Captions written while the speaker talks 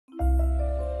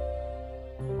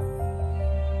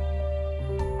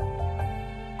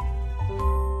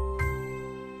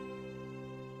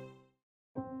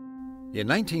In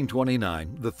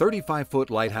 1929, the 35-foot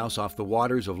lighthouse off the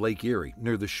waters of Lake Erie,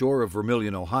 near the shore of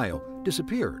Vermillion, Ohio,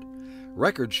 disappeared.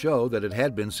 Records show that it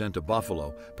had been sent to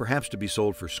Buffalo, perhaps to be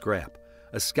sold for scrap.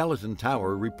 A skeleton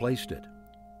tower replaced it.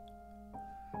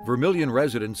 Vermillion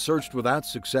residents searched without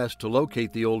success to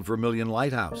locate the old Vermillion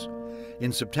Lighthouse.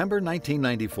 In September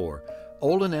 1994,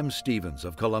 Olin M. Stevens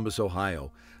of Columbus,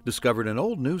 Ohio, discovered an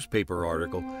old newspaper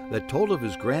article that told of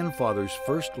his grandfather's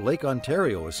first Lake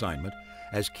Ontario assignment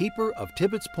as keeper of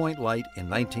Tibbetts Point Light in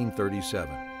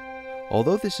 1937.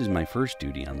 Although this is my first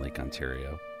duty on Lake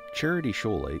Ontario, Charity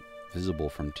Shoal Light, visible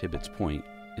from Tibbetts Point,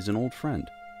 is an old friend.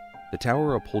 The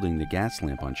tower upholding the gas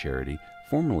lamp on Charity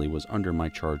formerly was under my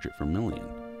charge at Vermillion,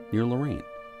 near Lorraine.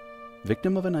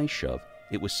 Victim of an ice shove,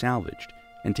 it was salvaged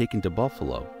and taken to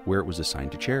Buffalo, where it was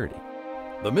assigned to Charity.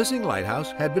 The missing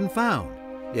lighthouse had been found.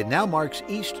 It now marks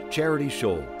East Charity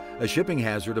Shoal, a shipping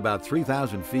hazard about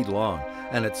 3,000 feet long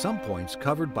and at some points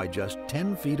covered by just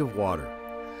 10 feet of water.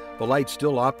 The light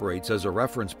still operates as a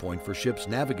reference point for ships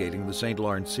navigating the St.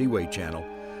 Lawrence Seaway Channel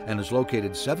and is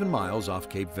located 7 miles off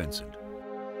Cape Vincent.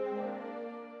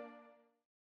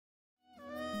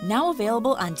 Now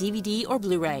available on DVD or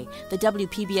Blu-ray, the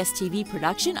WPBS TV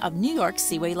production of New York's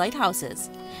Seaway Lighthouses,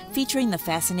 featuring the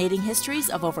fascinating histories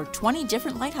of over 20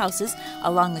 different lighthouses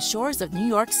along the shores of New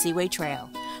York's Seaway Trail.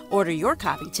 Order your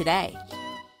copy today.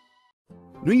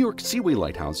 New York Seaway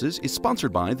Lighthouses is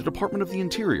sponsored by the Department of the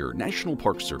Interior National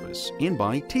Park Service and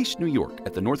by Taste New York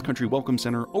at the North Country Welcome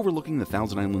Center overlooking the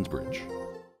Thousand Islands Bridge.